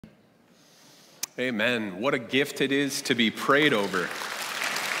Amen. What a gift it is to be prayed over.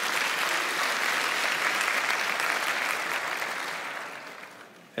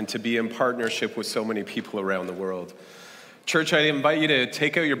 And to be in partnership with so many people around the world. Church, I invite you to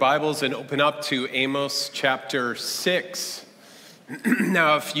take out your Bibles and open up to Amos chapter 6.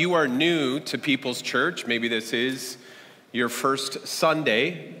 Now, if you are new to People's Church, maybe this is your first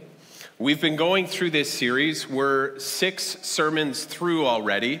Sunday, we've been going through this series. We're 6 sermons through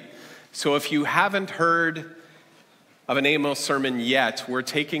already. So if you haven't heard of an Amos sermon yet, we're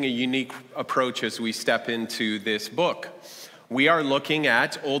taking a unique approach as we step into this book. We are looking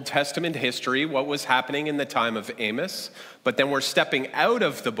at Old Testament history, what was happening in the time of Amos, but then we're stepping out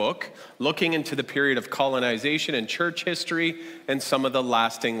of the book, looking into the period of colonization and church history and some of the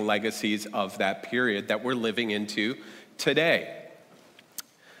lasting legacies of that period that we're living into today.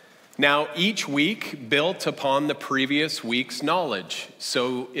 Now, each week built upon the previous week's knowledge.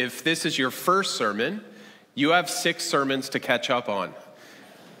 So if this is your first sermon, you have 6 sermons to catch up on,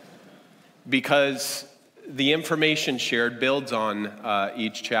 because the information shared builds on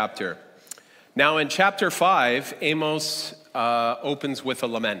each chapter. Now, in chapter 5, Amos opens with a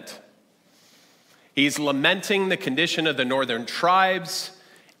lament. He's lamenting the condition of the northern tribes.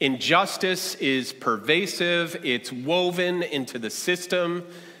 Injustice is pervasive. It's woven into the system.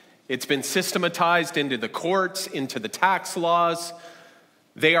 It's been systematized into the courts, into the tax laws.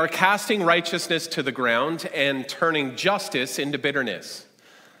 They are casting righteousness to the ground and turning justice into bitterness.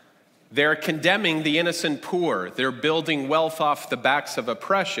 They're condemning the innocent poor. They're building wealth off the backs of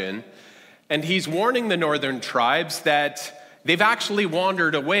oppression. And he's warning the northern tribes that they've actually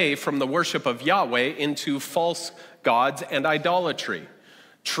wandered away from the worship of Yahweh into false gods and idolatry.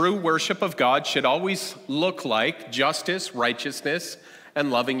 True worship of God should always look like justice, righteousness, and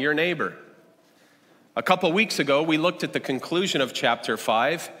loving your neighbor. A couple weeks ago, we looked at the conclusion of chapter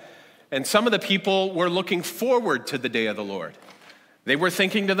 5, and some of the people were looking forward to the day of the Lord. They were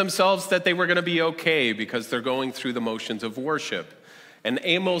thinking to themselves that they were going to be okay because they're going through the motions of worship. And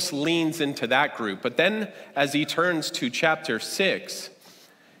Amos leans into that group. But then, as he turns to chapter 6,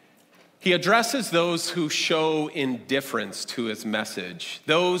 he addresses those who show indifference to his message,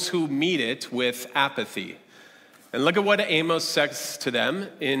 those who meet it with apathy. And look at what Amos says to them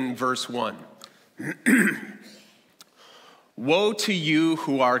in verse 1. Woe to you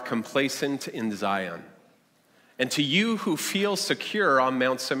who are complacent in Zion, and to you who feel secure on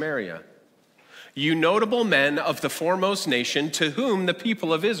Mount Samaria, you notable men of the foremost nation, to whom the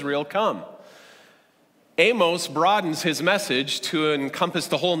people of Israel come. Amos broadens his message to encompass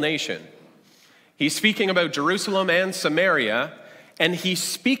the whole nation. He's speaking about Jerusalem and Samaria, and he's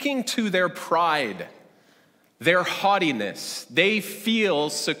speaking to their pride, their haughtiness. They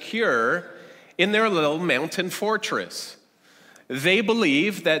feel secure in their little mountain fortress. They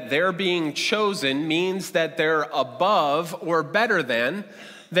believe that their being chosen means that they're above or better than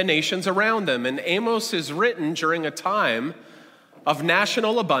the nations around them. And Amos is written during a time of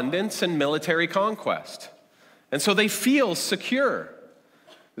national abundance and military conquest. And so they feel secure.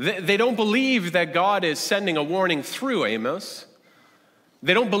 They don't believe that God is sending a warning through Amos.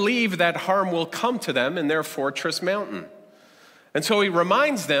 They don't believe that harm will come to them in their fortress mountain. And so he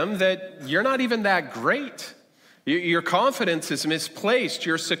reminds them that you're not even that great. Your confidence is misplaced.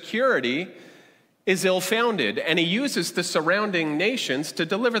 Your security is ill-founded. And he uses the surrounding nations to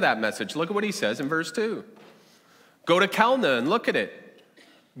deliver that message. Look at what he says in verse 2. Go to Calneh and look at it.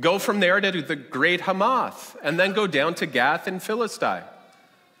 Go from there to the great Hamath, and then go down to Gath and Philistine.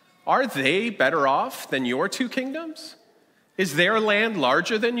 Are they better off than your 2 kingdoms? Is their land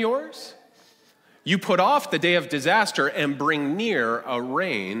larger than yours? You put off the day of disaster and bring near a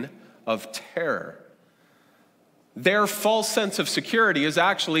reign of terror. Their false sense of security is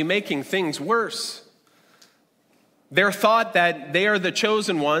actually making things worse. Their thought that they are the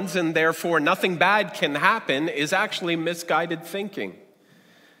chosen ones and therefore nothing bad can happen is actually misguided thinking.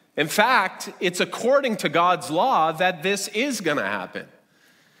 In fact, it's according to God's law that this is going to happen.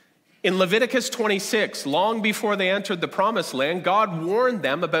 In Leviticus 26, long before they entered the promised land, God warned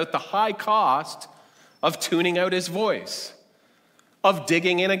them about the high cost of tuning out his voice, of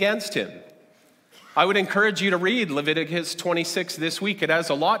digging in against him. I would encourage you to read Leviticus 26 this week. It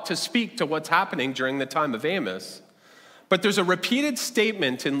has a lot to speak to what's happening during the time of Amos. But there's a repeated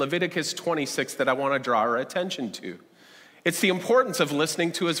statement in Leviticus 26 that I want to draw our attention to. It's the importance of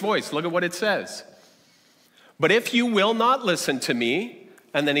listening to his voice. Look at what it says. But if you will not listen to me,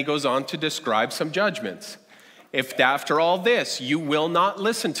 and then he goes on to describe some judgments. If after all this you will not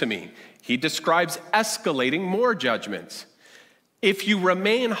listen to me, he describes escalating more judgments. If you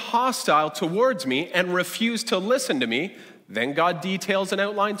remain hostile towards me and refuse to listen to me, Then God details and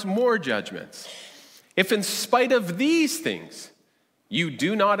outlines more judgments. If in spite of these things, you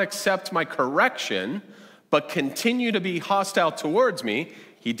do not accept my correction, but continue to be hostile towards me,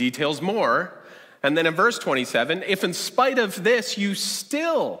 he details more. And then in verse 27, if in spite of this, you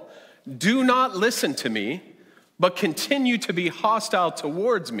still do not listen to me, but continue to be hostile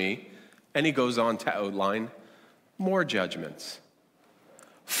towards me, and he goes on to outline more judgments.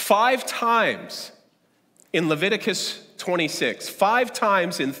 5 times in Leviticus 26, 5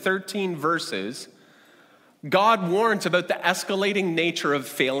 times in 13 verses, God warns about the escalating nature of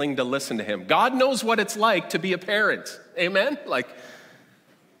failing to listen to him. God knows what it's like to be a parent. Amen?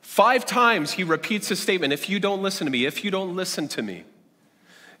 5 times he repeats the statement, if you don't listen to me, if you don't listen to me.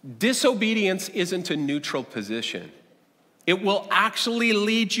 Disobedience isn't a neutral position. It will actually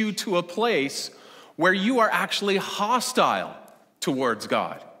lead you to a place where you are actually hostile towards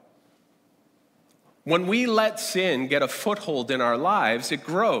God. When we let sin get a foothold in our lives, it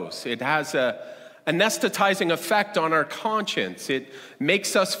grows. It has an anesthetizing effect on our conscience. It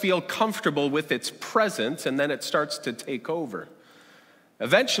makes us feel comfortable with its presence, and then it starts to take over,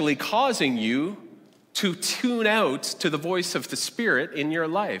 eventually causing you to tune out to the voice of the Spirit in your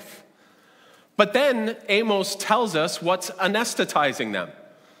life. But then Amos tells us what's anesthetizing them.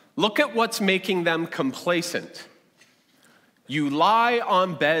 Look at what's making them complacent. You lie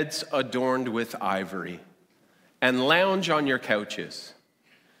on beds adorned with ivory and lounge on your couches.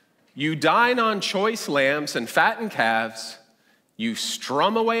 You dine on choice lambs and fattened calves. You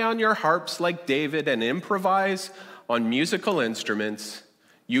strum away on your harps like David and improvise on musical instruments.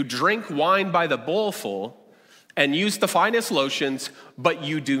 You drink wine by the bowlful and use the finest lotions, but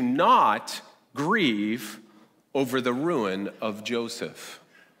you do not grieve over the ruin of Joseph.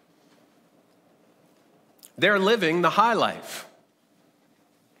 They're living the high life.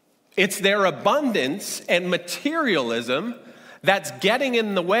 It's their abundance and materialism that's getting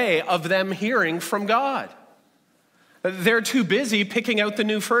in the way of them hearing from God. They're too busy picking out the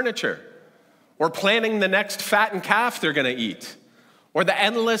new furniture or planning the next fattened calf they're going to eat or the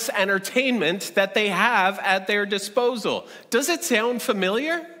endless entertainment that they have at their disposal. Does it sound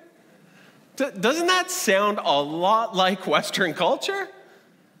familiar? Doesn't that sound a lot like Western culture?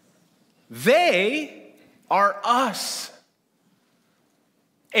 They are us.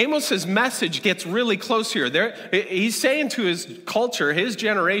 Amos's message gets really close here. He's saying to his culture, his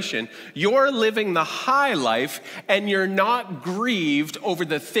generation, you're living the high life and you're not grieved over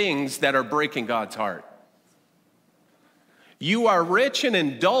the things that are breaking God's heart. You are rich and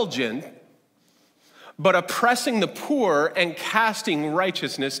indulgent, but oppressing the poor and casting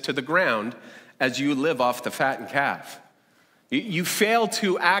righteousness to the ground as you live off the fattened calf. You fail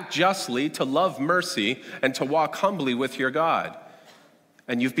to act justly, to love mercy, and to walk humbly with your God.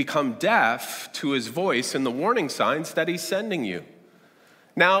 And you've become deaf to his voice and the warning signs that he's sending you.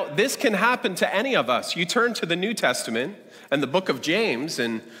 Now, this can happen to any of us. You turn to the New Testament and the book of James,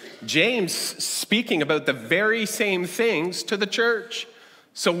 and James speaking about the very same things to the church.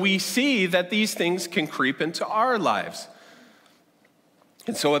 So we see that these things can creep into our lives.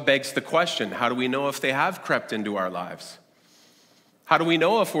 And so it begs the question, how do we know if they have crept into our lives? How do we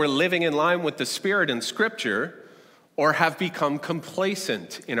know if we're living in line with the Spirit in Scripture or have become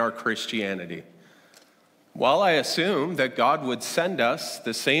complacent in our Christianity? Well, I assume that God would send us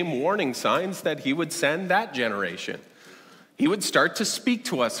the same warning signs that he would send that generation. He would start to speak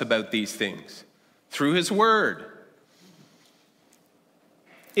to us about these things through his word.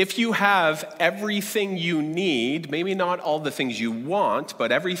 If you have everything you need, maybe not all the things you want,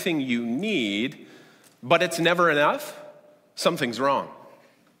 but everything you need, but it's never enough, something's wrong.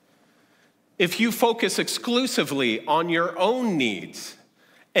 If you focus exclusively on your own needs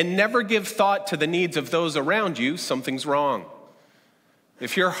and never give thought to the needs of those around you, something's wrong.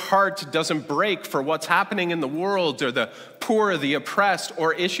 If your heart doesn't break for what's happening in the world or the poor, the oppressed,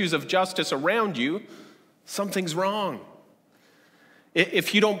 or issues of justice around you, something's wrong.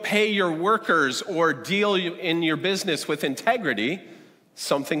 If you don't pay your workers or deal in your business with integrity,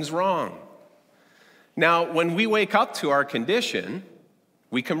 something's wrong. Now, when we wake up to our condition,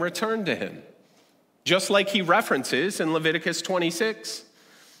 we can return to him. Just like he references in Leviticus 26.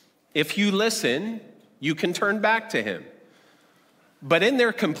 If you listen, you can turn back to him. But in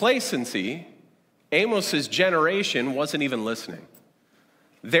their complacency, Amos's generation wasn't even listening.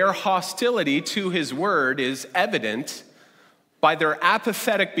 Their hostility to his word is evident by their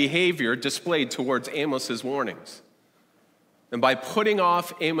apathetic behavior displayed towards Amos's warnings. And by putting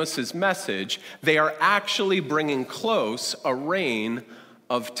off Amos's message, they are actually bringing close a reign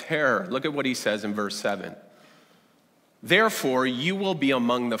of terror. Look at what he says in verse 7. Therefore, you will be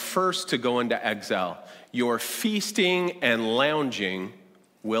among the first to go into exile. Your feasting and lounging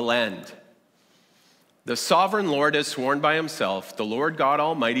will end. The sovereign Lord has sworn by himself, the Lord God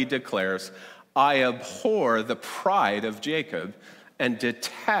Almighty declares, I abhor the pride of Jacob and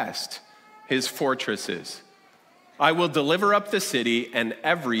detest his fortresses. I will deliver up the city and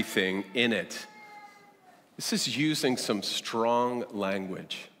everything in it. This is using some strong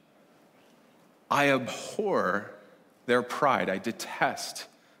language. I abhor their pride. I detest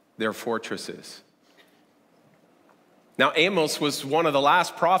their fortresses. Now, Amos was one of the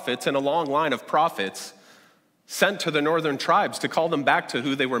last prophets in a long line of prophets sent to the northern tribes to call them back to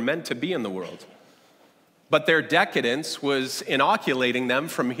who they were meant to be in the world. But their decadence was inoculating them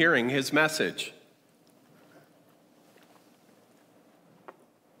from hearing his message.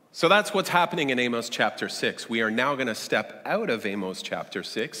 So that's what's happening in Amos chapter 6. We are now going to step out of Amos chapter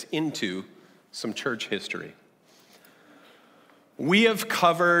 6 into some church history. We have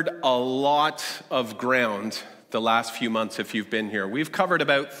covered a lot of ground the last few months if you've been here. We've covered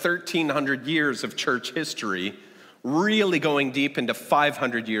about 1,300 years of church history, really going deep into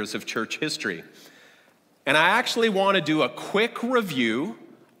 500 years of church history. And I actually want to do a quick review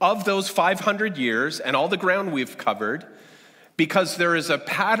of those 500 years and all the ground we've covered, because there is a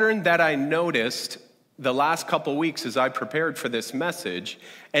pattern that I noticed the last couple weeks as I prepared for this message,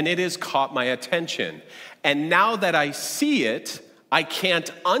 and it has caught my attention. And now that I see it, I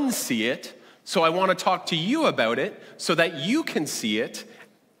can't unsee it, so I want to talk to you about it so that you can see it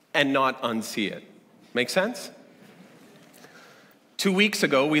and not unsee it. Make sense? 2 weeks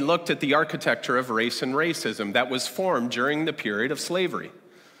ago, we looked at the architecture of race and racism that was formed during the period of slavery.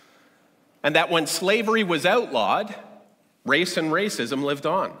 And that when slavery was outlawed, race and racism lived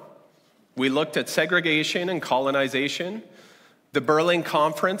on. We looked at segregation and colonization, the Berlin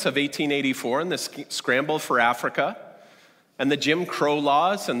Conference of 1884 and the scramble for Africa, and the Jim Crow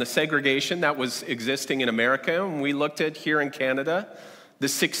laws and the segregation that was existing in America. And we looked at here in Canada, the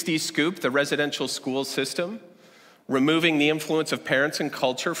 60s scoop, the residential school system, removing the influence of parents and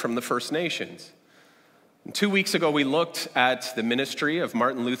culture from the First Nations. And 2 weeks ago, we looked at the ministry of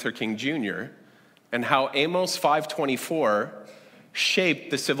Martin Luther King Jr. and how Amos 5:24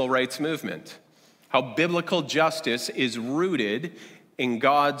 shaped the civil rights movement, how biblical justice is rooted in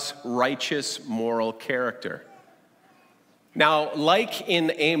God's righteous moral character. Now, like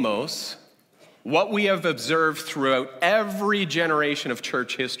in Amos, what we have observed throughout every generation of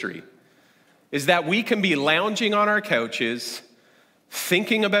church history is that we can be lounging on our couches,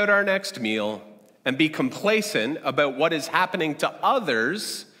 thinking about our next meal, and be complacent about what is happening to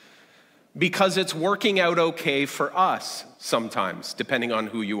others because it's working out okay for us sometimes, depending on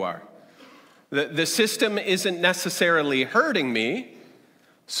who you are. The system isn't necessarily hurting me,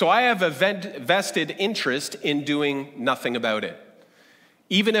 so I have a vested interest in doing nothing about it.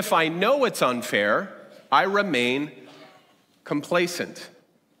 Even if I know it's unfair, I remain complacent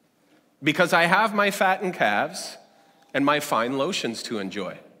because I have my fattened calves and my fine lotions to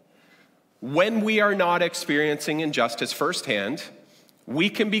enjoy. When we are not experiencing injustice firsthand, we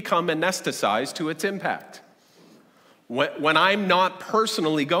can become anesthetized to its impact. When I'm not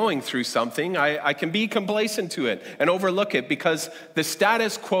personally going through something, I can be complacent to it and overlook it because the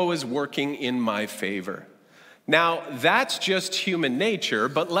status quo is working in my favor. Now, that's just human nature,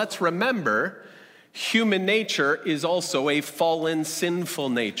 but let's remember, human nature is also a fallen, sinful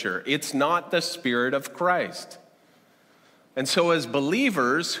nature. It's not the Spirit of Christ. And so as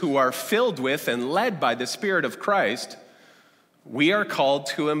believers who are filled with and led by the Spirit of Christ, we are called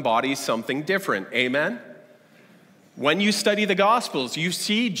to embody something different. Amen? When you study the Gospels, you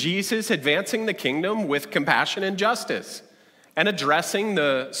see Jesus advancing the kingdom with compassion and justice and addressing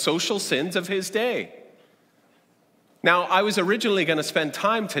the social sins of his day. Now, I was originally going to spend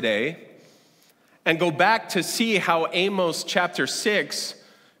time today and go back to see how Amos chapter 6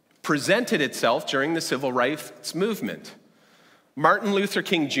 presented itself during the civil rights movement. Martin Luther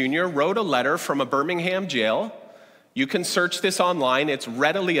King Jr. wrote a letter from a Birmingham jail. You can search this online. It's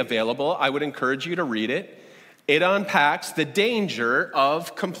readily available. I would encourage you to read it. It unpacks the danger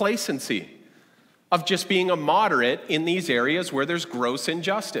of complacency, of just being a moderate in these areas where there's gross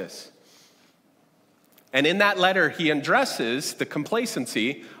injustice. And in that letter, he addresses the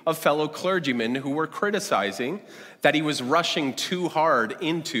complacency of fellow clergymen who were criticizing that he was rushing too hard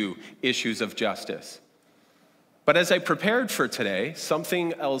into issues of justice. But as I prepared for today,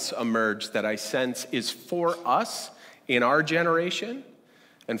 something else emerged that I sense is for us in our generation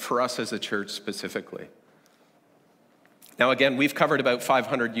and for us as a church specifically. Now, again, we've covered about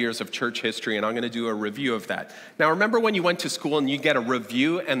 500 years of church history, and I'm going to do a review of that. Now, remember when you went to school and you get a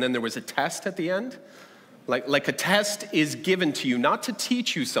review and then there was a test at the end? Like a test is given to you, not to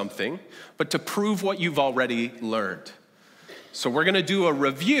teach you something, but to prove what you've already learned. So we're going to do a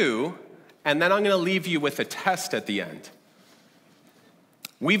review, and then I'm going to leave you with a test at the end.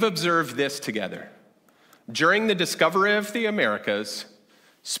 We've observed this together. During the discovery of the Americas,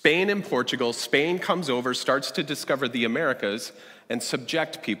 Spain and Portugal, Spain comes over, starts to discover the Americas, and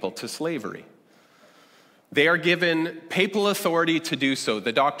subject people to slavery. They are given papal authority to do so,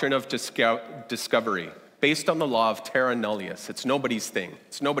 the doctrine of discovery, based on the law of terra nullius. It's nobody's thing.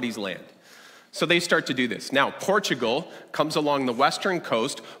 It's nobody's land. So they start to do this. Now, Portugal comes along the western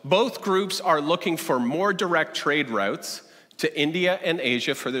coast. Both groups are looking for more direct trade routes to India and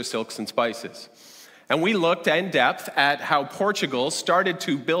Asia for their silks and spices. And we looked in depth at how Portugal started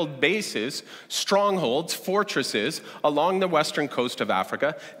to build bases, strongholds, fortresses along the western coast of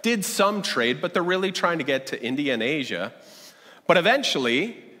Africa, did some trade, but they're really trying to get to India and Asia. But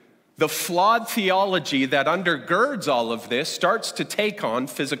eventually, the flawed theology that undergirds all of this starts to take on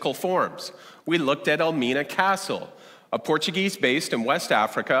physical forms. We looked at Elmina Castle, a Portuguese based in West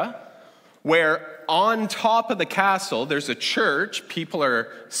Africa, where on top of the castle, there's a church. People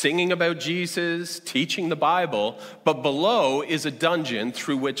are singing about Jesus, teaching the Bible, but below is a dungeon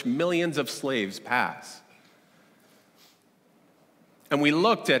through which millions of slaves pass. And we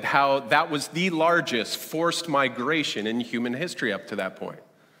looked at how that was the largest forced migration in human history up to that point.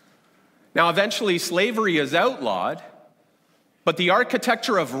 Now, eventually, slavery is outlawed, but the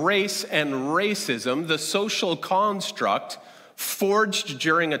architecture of race and racism, the social construct forged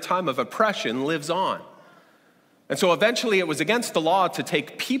during a time of oppression, lives on. And so eventually it was against the law to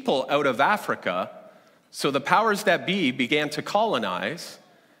take people out of Africa, so the powers that be began to colonize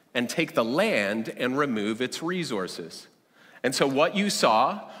and take the land and remove its resources. And so what you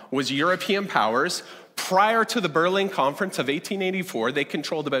saw was European powers. Prior to the Berlin Conference of 1884, they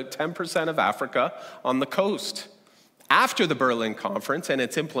controlled about 10% of Africa on the coast. After the Berlin Conference and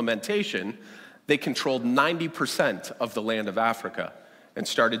its implementation, they controlled 90% of the land of Africa and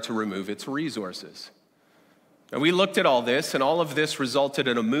started to remove its resources. And we looked at all this, and all of this resulted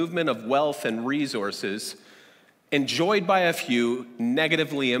in a movement of wealth and resources enjoyed by a few,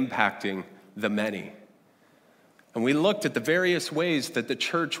 negatively impacting the many. And we looked at the various ways that the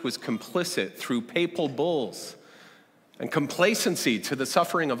church was complicit through papal bulls and complacency to the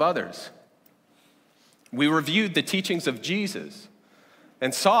suffering of others. We reviewed the teachings of Jesus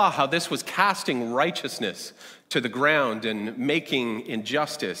and saw how this was casting righteousness to the ground and making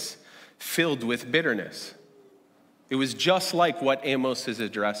injustice filled with bitterness. It was just like what Amos is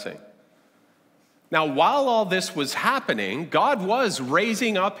addressing. Now, while all this was happening, God was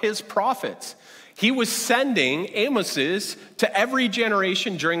raising up his prophets. He was sending Amoses to every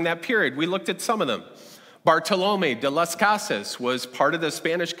generation during that period. We looked at some of them. Bartolomé de las Casas was part of the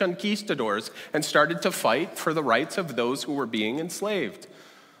Spanish conquistadors and started to fight for the rights of those who were being enslaved.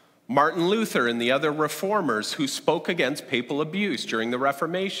 Martin Luther and the other reformers who spoke against papal abuse during the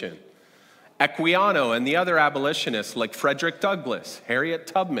Reformation. Equiano and the other abolitionists like Frederick Douglass, Harriet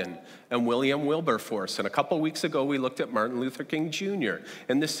Tubman, and William Wilberforce. And a couple weeks ago, we looked at Martin Luther King Jr.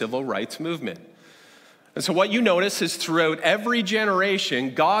 and the civil rights movement. And so what you notice is throughout every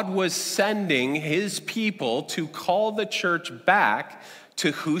generation, God was sending his people to call the church back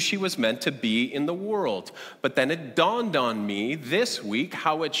to who she was meant to be in the world. But then it dawned on me this week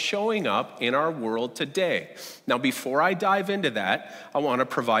how it's showing up in our world today. Now, before I dive into that, I want to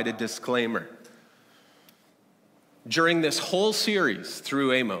provide a disclaimer. During this whole series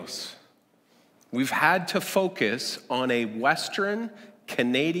through Amos, we've had to focus on a Western,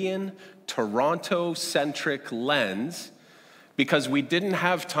 Canadian, Toronto-centric lens because we didn't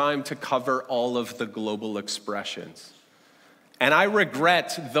have time to cover all of the global expressions. And I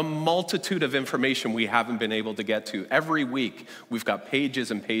regret the multitude of information we haven't been able to get to. Every week, we've got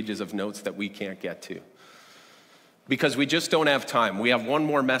pages and pages of notes that we can't get to because we just don't have time. We have one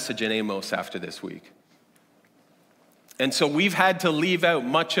more message in Amos after this week. And so we've had to leave out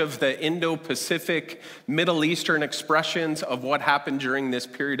much of the Indo-Pacific, Middle Eastern expressions of what happened during this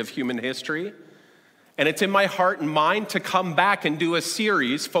period of human history. And it's in my heart and mind to come back and do a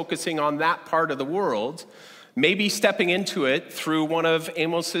series focusing on that part of the world, maybe stepping into it through one of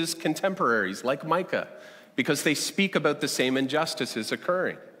Amos's contemporaries, like Micah, because they speak about the same injustices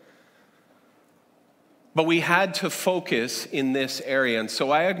occurring. But we had to focus in this area. And so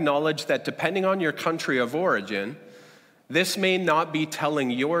I acknowledge that depending on your country of origin, this may not be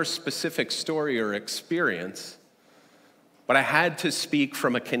telling your specific story or experience, but I had to speak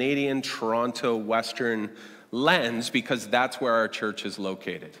from a Canadian, Toronto, Western lens because that's where our church is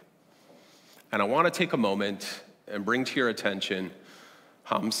located. And I want to take a moment and bring to your attention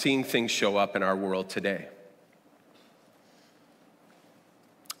how I'm seeing things show up in our world today.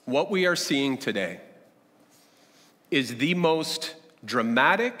 What we are seeing today is the most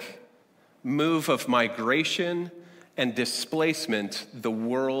dramatic move of migration and displacement the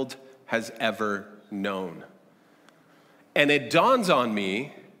world has ever known. And it dawns on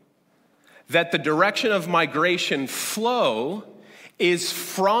me that the direction of migration flow is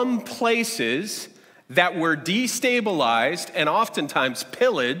from places that were destabilized and oftentimes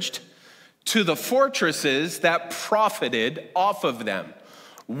pillaged to the fortresses that profited off of them.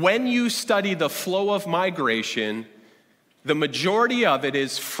 When you study the flow of migration, the majority of it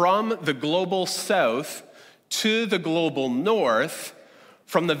is from the global south to the global north,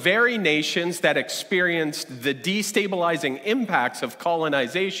 from the very nations that experienced the destabilizing impacts of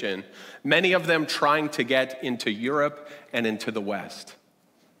colonization, many of them trying to get into Europe and into the West.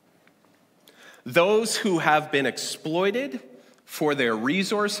 Those who have been exploited for their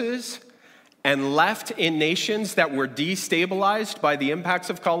resources and left in nations that were destabilized by the impacts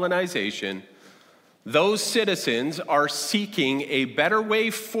of colonization, those citizens are seeking a better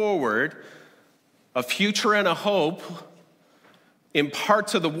way forward, a future and a hope in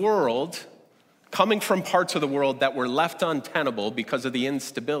parts of the world, coming from parts of the world that were left untenable because of the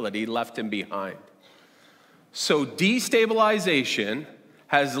instability left in behind. So destabilization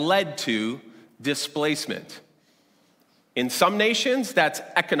has led to displacement. In some nations, that's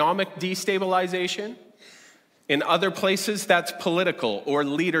economic destabilization. In other places, that's political or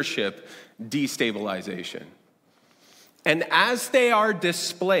leadership destabilization. And as they are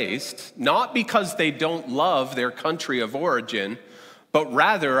displaced, not because they don't love their country of origin, but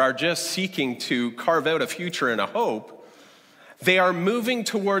rather are just seeking to carve out a future and a hope, they are moving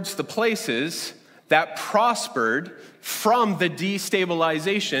towards the places that prospered from the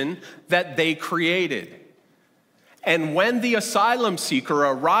destabilization that they created. And when the asylum seeker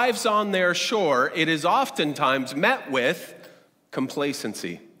arrives on their shore, it is oftentimes met with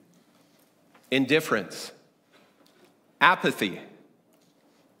complacency, indifference, apathy,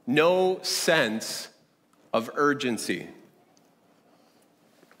 no sense of urgency.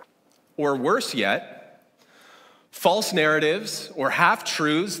 Or worse yet, false narratives or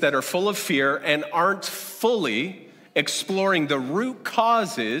half-truths that are full of fear and aren't fully exploring the root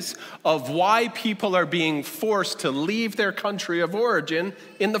causes of why people are being forced to leave their country of origin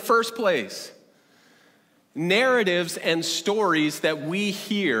in the first place. Narratives and stories that we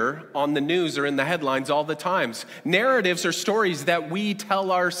hear on the news or in the headlines all the time. Narratives are stories that we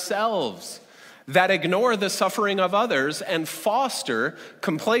tell ourselves that ignore the suffering of others and foster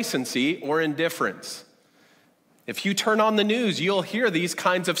complacency or indifference. If you turn on the news, you'll hear these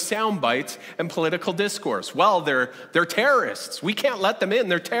kinds of sound bites and political discourse. Well, they're terrorists. We can't let them in.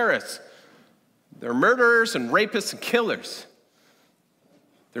 They're terrorists. They're murderers and rapists and killers.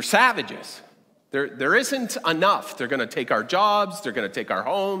 They're savages. There isn't enough. They're going to take our jobs. They're going to take our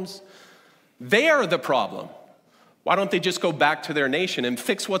homes. They are the problem. Why don't they just go back to their nation and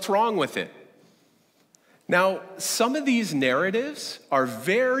fix what's wrong with it? Now, some of these narratives are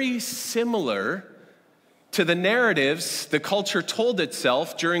very similar to the narratives the culture told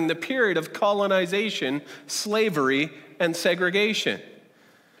itself during the period of colonization, slavery, and segregation.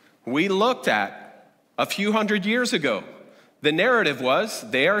 We looked at a few hundred years ago. The narrative was,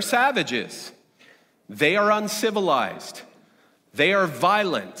 they are savages. They are uncivilized. They are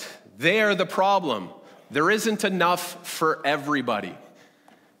violent. They are the problem. There isn't enough for everybody.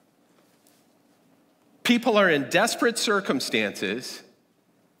 People are in desperate circumstances,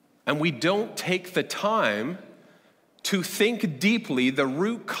 and we don't take the time to think deeply the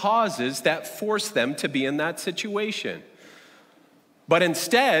root causes that force them to be in that situation. But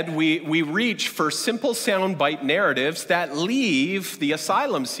instead, we reach for simple soundbite narratives that leave the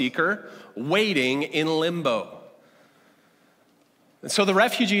asylum seeker waiting in limbo. And so the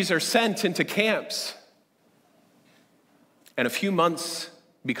refugees are sent into camps, and a few months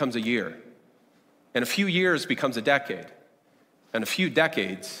becomes a year, and a few years becomes a decade, and a few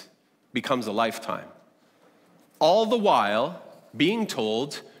decades becomes a lifetime. All the while being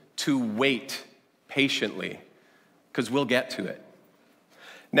told to wait patiently, because we'll get to it.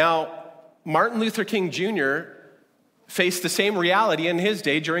 Now, Martin Luther King Jr. faced the same reality in his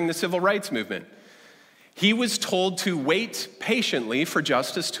day during the civil rights movement. He was told to wait patiently for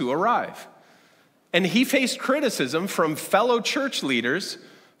justice to arrive. And he faced criticism from fellow church leaders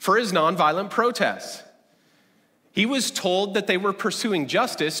for his nonviolent protests. He was told that they were pursuing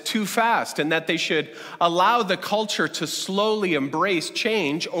justice too fast and that they should allow the culture to slowly embrace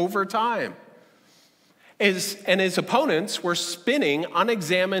change over time. And his opponents were spinning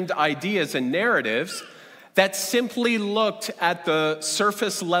unexamined ideas and narratives that simply looked at the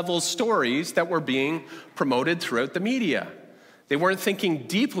surface level stories that were being promoted throughout the media. They weren't thinking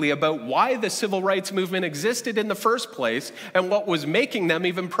deeply about why the civil rights movement existed in the first place and what was making them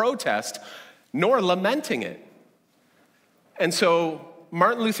even protest, nor lamenting it. And so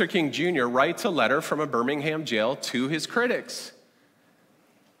Martin Luther King Jr. writes a letter from a Birmingham jail to his critics.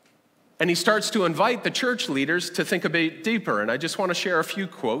 And he starts to invite the church leaders to think a bit deeper. And I just want to share a few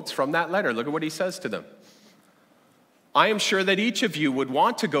quotes from that letter. Look at what he says to them. I am sure that each of you would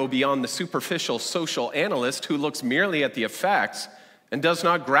want to go beyond the superficial social analyst who looks merely at the effects and does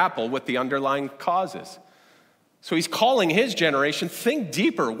not grapple with the underlying causes. So he's calling his generation, think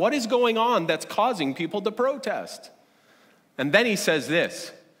deeper. What is going on that's causing people to protest? And then he says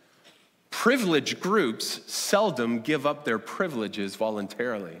this, privileged groups seldom give up their privileges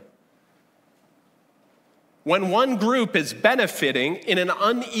voluntarily. When one group is benefiting in an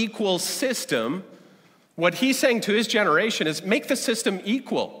unequal system, what he's saying to his generation is make the system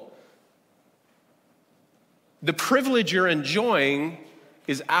equal. The privilege you're enjoying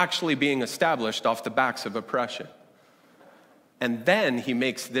is actually being established off the backs of oppression. And then he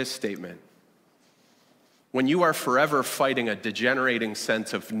makes this statement. When you are forever fighting a degenerating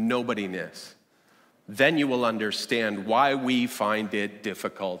sense of nobodiness, then you will understand why we find it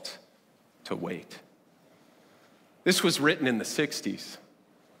difficult to wait. This was written in the 60s.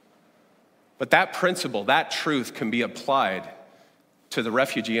 But that principle, that truth can be applied to the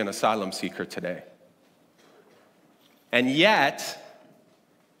refugee and asylum seeker today. And yet,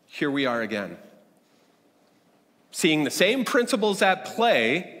 here we are again, seeing the same principles at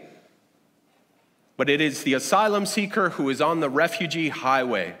play, but it is the asylum seeker who is on the refugee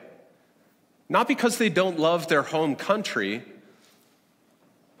highway, not because they don't love their home country,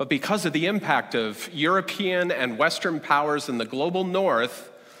 but because of the impact of European and Western powers in the global north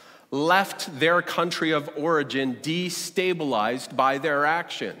left their country of origin destabilized by their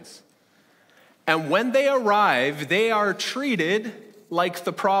actions. And when they arrive, they are treated like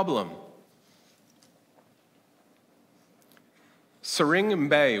the problem. Sering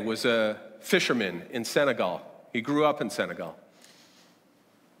Mbaye was a fisherman in Senegal. He grew up in Senegal.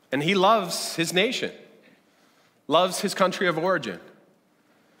 And he loves his nation, loves his country of origin.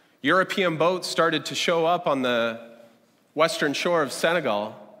 European boats started to show up on the western shore of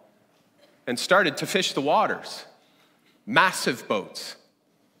Senegal and started to fish the waters. Massive boats.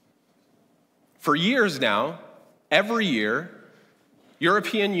 For years now, every year,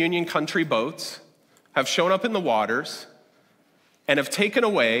 European Union country boats have shown up in the waters and have taken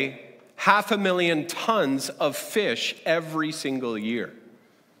away 500,000 tons of fish every single year.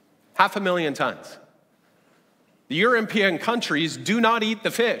 500,000 tons. The European countries do not eat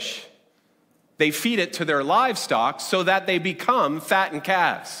the fish. They feed it to their livestock so that they become fattened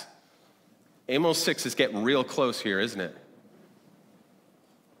calves. Amos 6 is getting real close here, isn't it?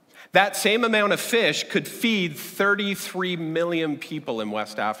 That same amount of fish could feed 33 million people in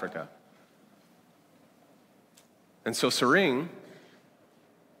West Africa. And so Sering,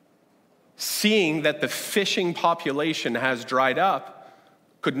 seeing that the fishing population has dried up,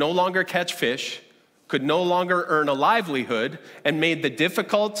 could no longer catch fish, could no longer earn a livelihood, and made the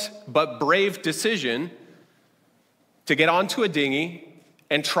difficult but brave decision to get onto a dinghy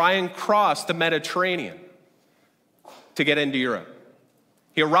and try and cross the Mediterranean to get into Europe.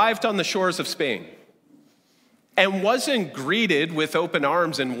 He arrived on the shores of Spain and wasn't greeted with open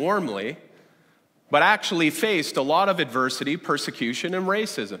arms and warmly, but actually faced a lot of adversity, persecution, and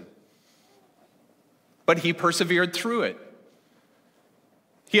racism. But he persevered through it.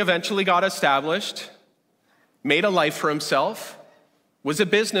 He eventually got established, made a life for himself, was a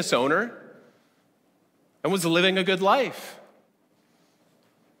business owner, and was living a good life.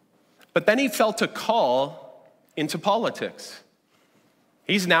 But then he felt a call into politics.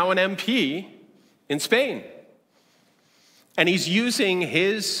 He's now an MP in Spain. And he's using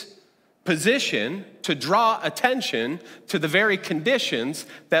his position to draw attention to the very conditions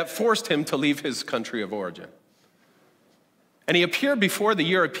that forced him to leave his country of origin. And he appeared before the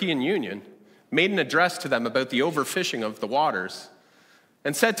European Union, made an address to them about the overfishing of the waters,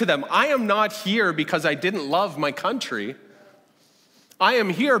 and said to them, I am not here because I didn't love my country. I am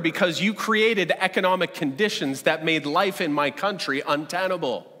here because you created economic conditions that made life in my country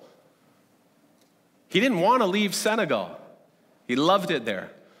untenable. He didn't want to leave Senegal. He loved it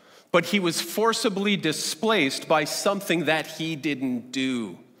there. But he was forcibly displaced by something that he didn't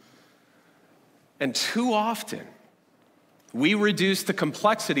do. And too often, we reduce the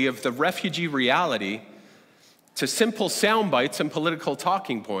complexity of the refugee reality to simple sound bites and political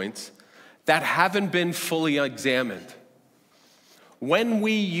talking points that haven't been fully examined. when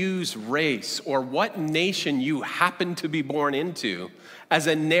we use race or what nation you happen to be born into as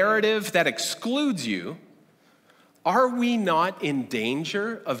a narrative that excludes you, are we not in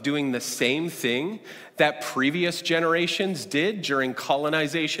danger of doing the same thing that previous generations did during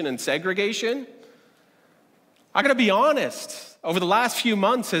colonization and segregation? I gotta be honest, over the last few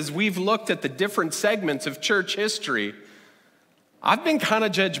months as we've looked at the different segments of church history, I've been kind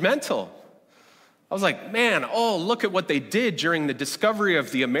of judgmental. I was like, man, oh, look at what they did during the discovery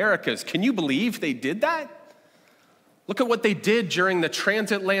of the Americas. Can you believe they did that? Look at what they did during the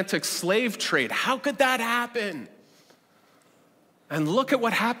transatlantic slave trade. How could that happen? And look at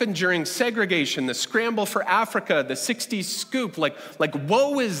what happened during segregation, the scramble for Africa, the 60s scoop, like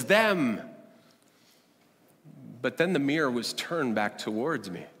woe is them. But then the mirror was turned back towards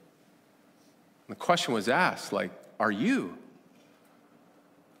me. The question was asked, like, are you?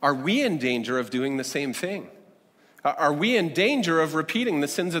 Are we in danger of doing the same thing? Are we in danger of repeating the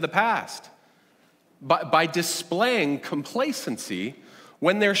sins of the past? By displaying complacency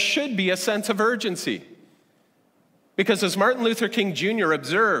when there should be a sense of urgency. Because as Martin Luther King Jr.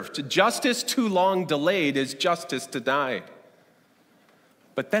 observed, justice too long delayed is justice denied.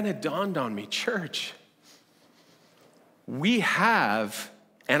 But then it dawned on me, church, we have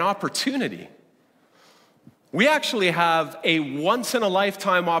an opportunity. We actually have a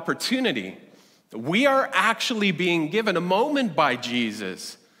once-in-a-lifetime opportunity. We are actually being given a moment by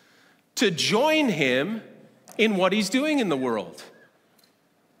Jesus to join him in what he's doing in the world.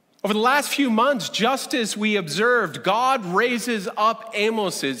 Over the last few months, just as we observed, God raises up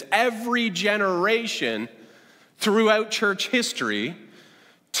Amoses every generation throughout church history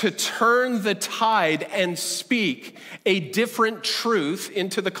to turn the tide and speak a different truth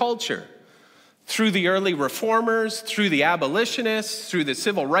into the culture. Through the early reformers, through the abolitionists, through the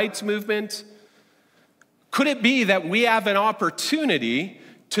civil rights movement. Could it be that we have an opportunity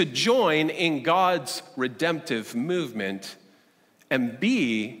to join in God's redemptive movement and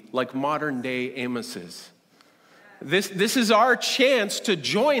be like modern day Amoses? This is our chance to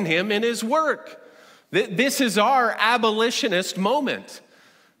join him in his work. This is our abolitionist moment.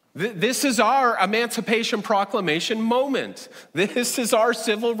 This is our Emancipation Proclamation moment. This is our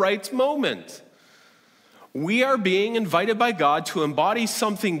civil rights moment. We are being invited by God to embody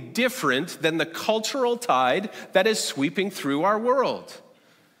something different than the cultural tide that is sweeping through our world.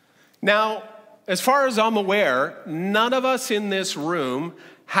 Now, as far as I'm aware, none of us in this room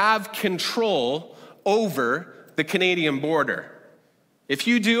have control over the Canadian border. If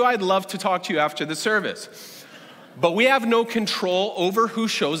you do, I'd love to talk to you after the service. But we have no control over who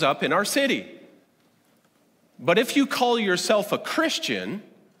shows up in our city. But if you call yourself a Christian,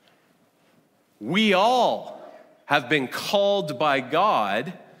 we all have been called by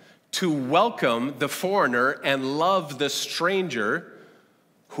God to welcome the foreigner and love the stranger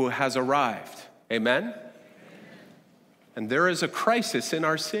who has arrived. Amen? And there is a crisis in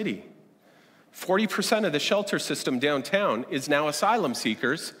our city. 40% of the shelter system downtown is now asylum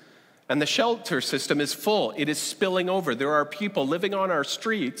seekers, and the shelter system is full. It is spilling over. There are people living on our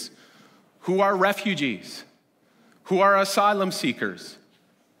streets who are refugees, who are asylum seekers.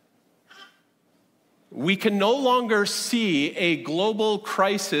 We can no longer see a global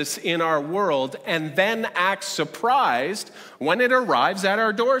crisis in our world and then act surprised when it arrives at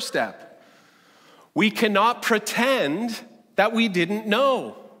our doorstep. We cannot pretend that we didn't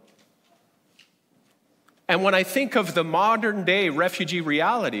know. And when I think of the modern day refugee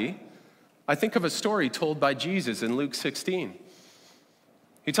reality, I think of a story told by Jesus in Luke 16.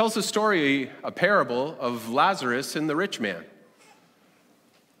 He tells a story, a parable of Lazarus and the rich man.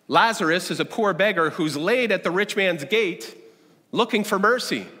 Lazarus is a poor beggar who's laid at the rich man's gate looking for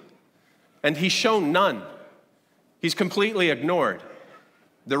mercy, and he's shown none. He's completely ignored.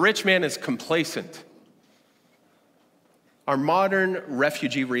 The rich man is complacent. Our modern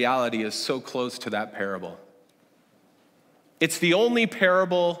refugee reality is so close to that parable. It's the only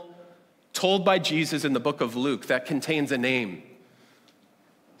parable told by Jesus in the book of Luke that contains a name.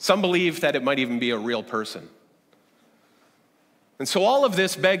 Some believe that it might even be a real person. And so all of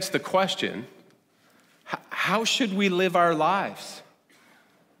this begs the question, how should we live our lives?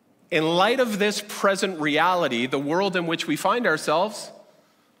 In light of this present reality, the world in which we find ourselves,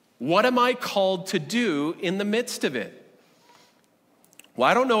 what am I called to do in the midst of it? Well,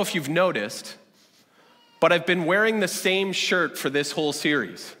 I don't know if you've noticed, but I've been wearing the same shirt for this whole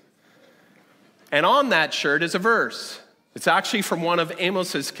series. And on that shirt is a verse. It's actually from one of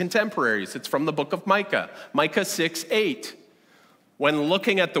Amos's contemporaries. It's from the book of Micah, Micah 6:8. When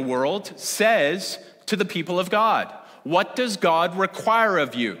looking at the world, says to the people of God, what does God require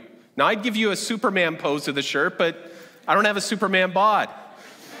of you? Now, I'd give you a Superman pose of the shirt, but I don't have a Superman bod.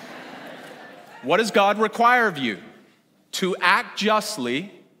 What does God require of you? To act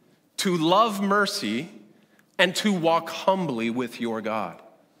justly, to love mercy, and to walk humbly with your God.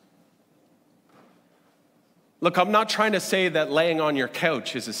 Look, I'm not trying to say that laying on your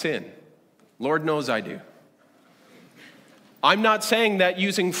couch is a sin. Lord knows I do. I'm not saying that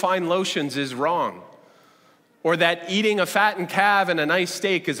using fine lotions is wrong, or that eating a fattened calf and a nice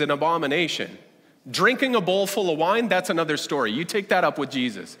steak is an abomination. Drinking a bowl full of wine, that's another story. You take that up with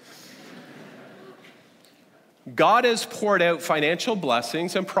Jesus. God has poured out financial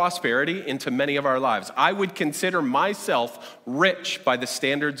blessings and prosperity into many of our lives. I would consider myself rich by the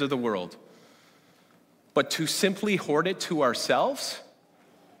standards of the world. But to simply hoard it to ourselves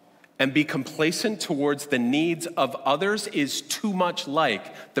and be complacent towards the needs of others is too much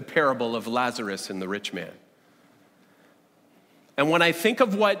like the parable of Lazarus and the rich man. And when I think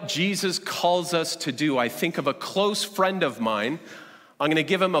of what Jesus calls us to do, I think of a close friend of mine. I'm going to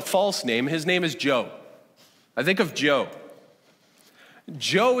give him a false name. His name is Joe. I think of Joe.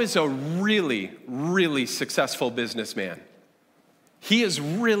 Joe is a really, really successful businessman. He is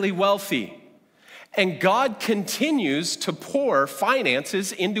really wealthy. And God continues to pour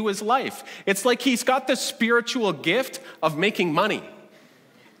finances into his life. It's like he's got the spiritual gift of making money.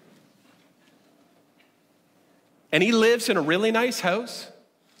 And he lives in a really nice house,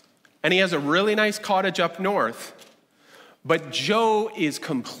 and he has a really nice cottage up north. But Joe is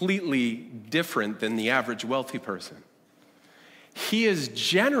completely different than the average wealthy person. He is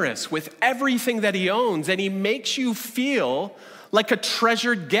generous with everything that he owns, and he makes you feel like a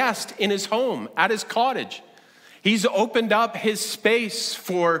treasured guest in his home, at his cottage. He's opened up his space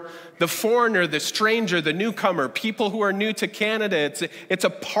for the foreigner, the stranger, the newcomer, people who are new to Canada. It's a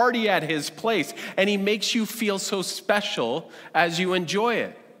party at his place, and he makes you feel so special as you enjoy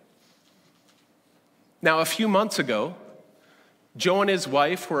it. Now, a few months ago, Joe and his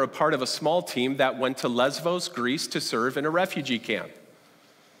wife were a part of a small team that went to Lesvos, Greece, to serve in a refugee camp.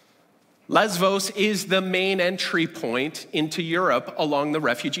 Lesvos is the main entry point into Europe along the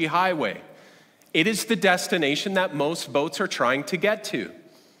refugee highway. It is the destination that most boats are trying to get to.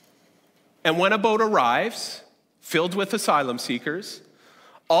 And when a boat arrives, filled with asylum seekers,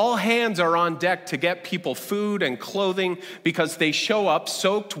 all hands are on deck to get people food and clothing because they show up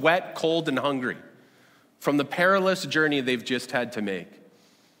soaked, wet, cold, and hungry from the perilous journey they've just had to make.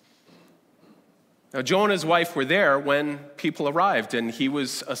 Now, Joe and his wife were there when people arrived, and he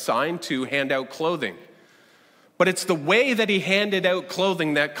was assigned to hand out clothing. But it's the way that he handed out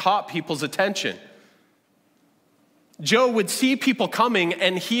clothing that caught people's attention. Joe would see people coming,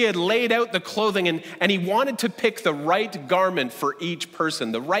 and he had laid out the clothing, and he wanted to pick the right garment for each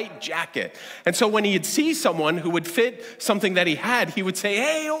person, the right jacket. And so when he'd see someone who would fit something that he had, he would say,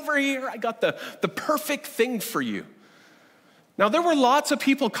 "Hey, over here, I got the perfect thing for you." Now, there were lots of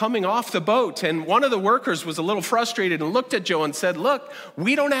people coming off the boat, and one of the workers was a little frustrated and looked at Joe and said, "Look,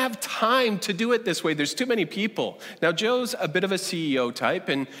 we don't have time to do it this way. There's too many people." Now, Joe's a bit of a CEO type,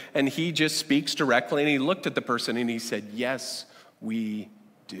 and he just speaks directly, and he looked at the person and he said, "Yes, we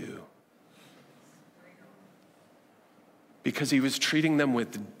do." Because he was treating them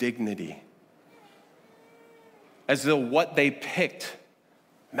with dignity, as though what they picked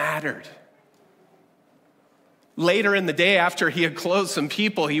mattered. Later in the day, after he had clothed some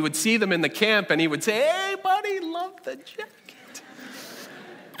people, he would see them in the camp and he would say, "Hey, buddy, love the jacket."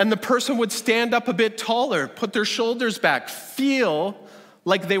 And the person would stand up a bit taller, put their shoulders back, feel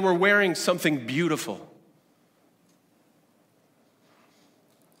like they were wearing something beautiful.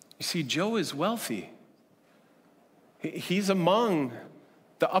 You see, Joe is wealthy. He's among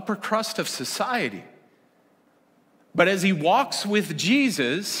the upper crust of society. But as he walks with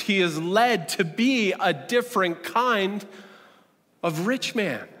Jesus, he is led to be a different kind of rich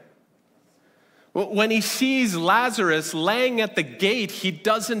man. When he sees Lazarus laying at the gate, he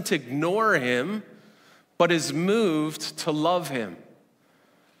doesn't ignore him, but is moved to love him.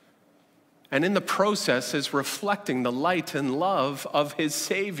 And in the process is reflecting the light and love of his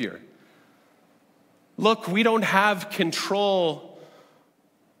Savior. Look, we don't have control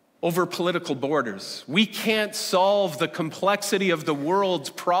over political borders. We can't solve the complexity of the world's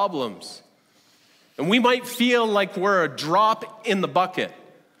problems. And we might feel like we're a drop in the bucket,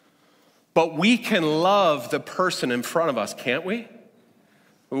 but we can love the person in front of us, can't we?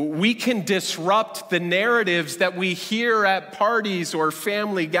 We can disrupt the narratives that we hear at parties or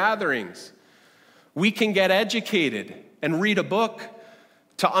family gatherings. We can get educated and read a book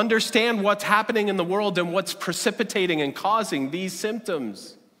to understand what's happening in the world and what's precipitating and causing these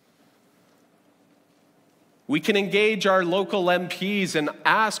symptoms. We can engage our local MPs and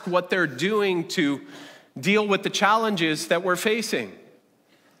ask what they're doing to deal with the challenges that we're facing.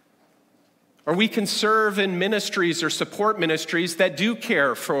 Or we can serve in ministries or support ministries that do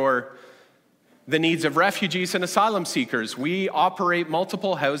care for the needs of refugees and asylum seekers. We operate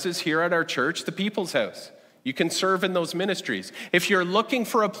multiple houses here at our church, the People's House. You can serve in those ministries. If you're looking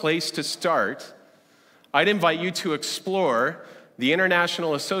for a place to start, I'd invite you to explore the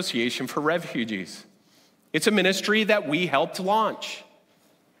International Association for Refugees. It's a ministry that we helped launch.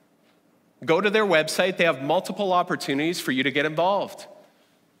 Go to their website. They have multiple opportunities for you to get involved.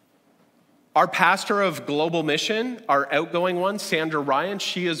 Our pastor of Global Mission, our outgoing one, Sandra Ryan,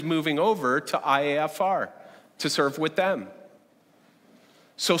 she is moving over to IAFR to serve with them.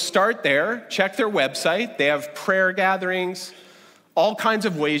 So start there, check their website. They have prayer gatherings, all kinds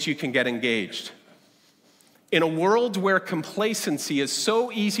of ways you can get engaged. In a world where complacency is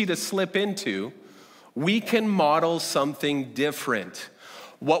so easy to slip into, we can model something different.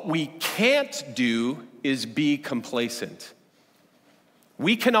 What we can't do is be complacent.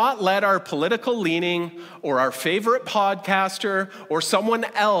 We cannot let our political leaning or our favorite podcaster or someone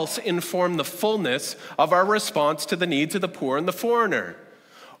else inform the fullness of our response to the needs of the poor and the foreigner.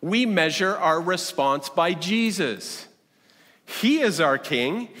 We measure our response by Jesus. He is our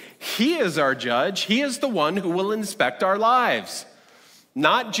King. He is our judge. He is the one who will inspect our lives.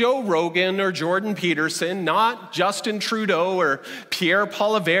 Not Joe Rogan or Jordan Peterson, not Justin Trudeau or Pierre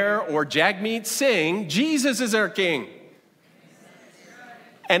Poilievre or Jagmeet Singh. Jesus is our King.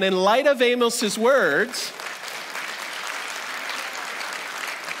 And in light of Amos's words,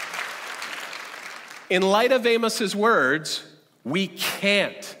 we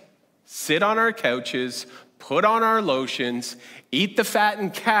can't sit on our couches, put on our lotions, eat the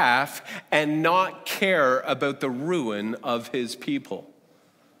fattened calf, and not care about the ruin of his people.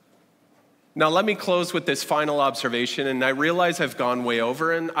 Now, let me close with this final observation, and I realize I've gone way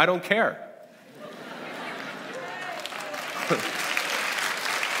over, and I don't care.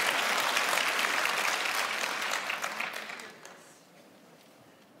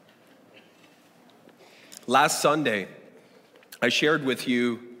 Last Sunday, I shared with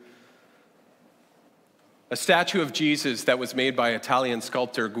you a statue of Jesus that was made by Italian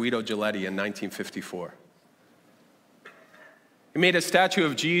sculptor Guido Giletti in 1954. He made a statue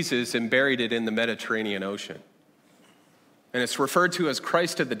of Jesus and buried it in the Mediterranean Ocean. And it's referred to as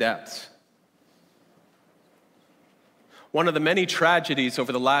Christ of the Depths. One of the many tragedies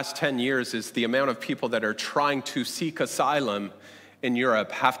over the last 10 years is the amount of people that are trying to seek asylum in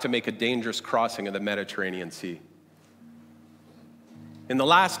Europe have to make a dangerous crossing of the Mediterranean Sea. In the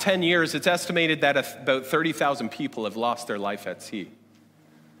last 10 years, it's estimated that about 30,000 people have lost their life at sea.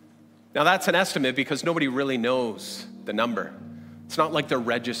 Now, that's an estimate because nobody really knows the number. It's not like they're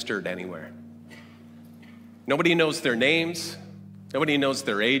registered anywhere. Nobody knows their names. Nobody knows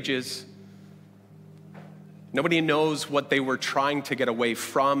their ages. Nobody knows what they were trying to get away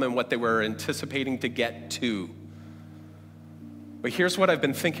from and what they were anticipating to get to. But here's what I've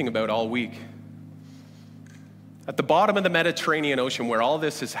been thinking about all week. At the bottom of the Mediterranean Ocean, where all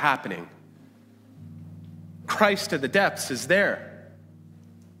this is happening, Christ of the Depths is there.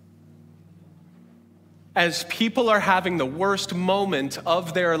 As people are having the worst moment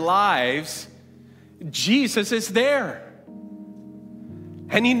of their lives, Jesus is there.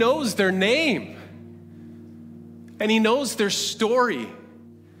 And he knows their name. And he knows their story.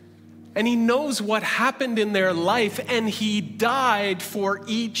 And he knows what happened in their life, and he died for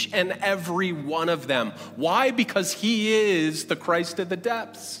each and every one of them. Why? Because he is the Christ of the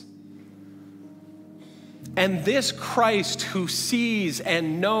depths. And this Christ who sees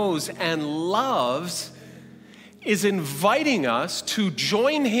and knows and loves is inviting us to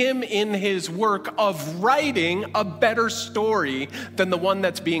join him in his work of writing a better story than the one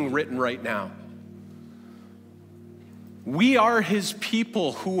that's being written right now. We are his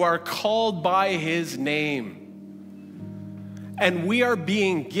people who are called by his name. And we are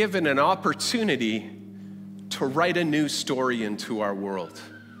being given an opportunity to write a new story into our world.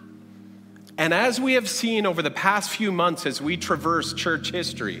 And as we have seen over the past few months as we traverse church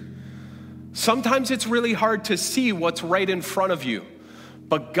history, sometimes it's really hard to see what's right in front of you.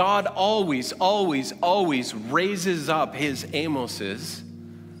 But God always, always, always raises up his Amoses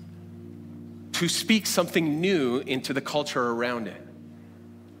to speak something new into the culture around it.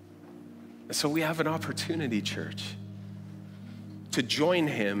 And so we have an opportunity, church, to join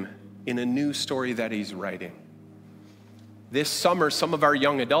him in a new story that he's writing. This summer, some of our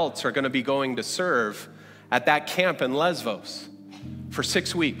young adults are going to be going to serve at that camp in Lesvos for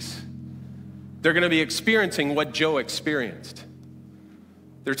 6 weeks. They're going to be experiencing what Joe experienced.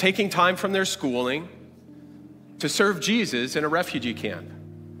 They're taking time from their schooling to serve Jesus in a refugee camp.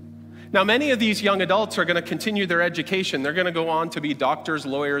 Now, many of these young adults are going to continue their education. They're going to go on to be doctors,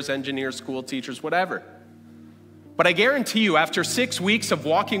 lawyers, engineers, school teachers, whatever. But I guarantee you, after 6 weeks of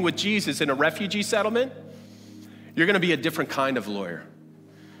walking with Jesus in a refugee settlement, you're going to be a different kind of lawyer.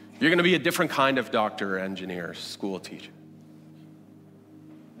 You're going to be a different kind of doctor, engineer, school teacher.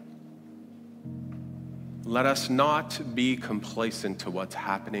 Let us not be complacent to what's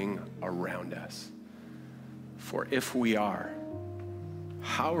happening around us. For if we are,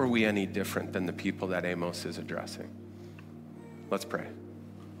 how are we any different than the people that Amos is addressing? Let's pray.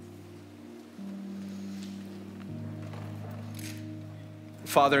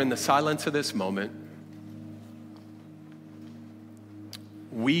 Father, in the silence of this moment,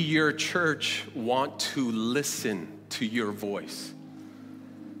 we, your church, want to listen to your voice.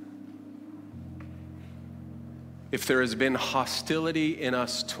 If there has been hostility in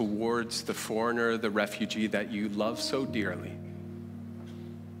us towards the foreigner, the refugee that you love so dearly,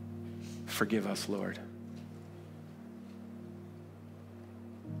 forgive us, Lord.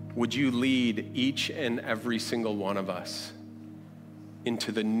 Would you lead each and every single one of us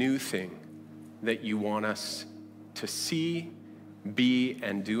into the new thing that you want us to see, be,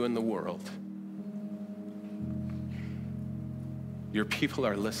 and do in the world? Your people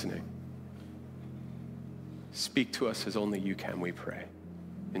are listening. Speak to us as only you can, we pray.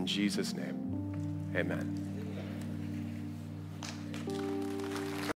 In Jesus' name, amen.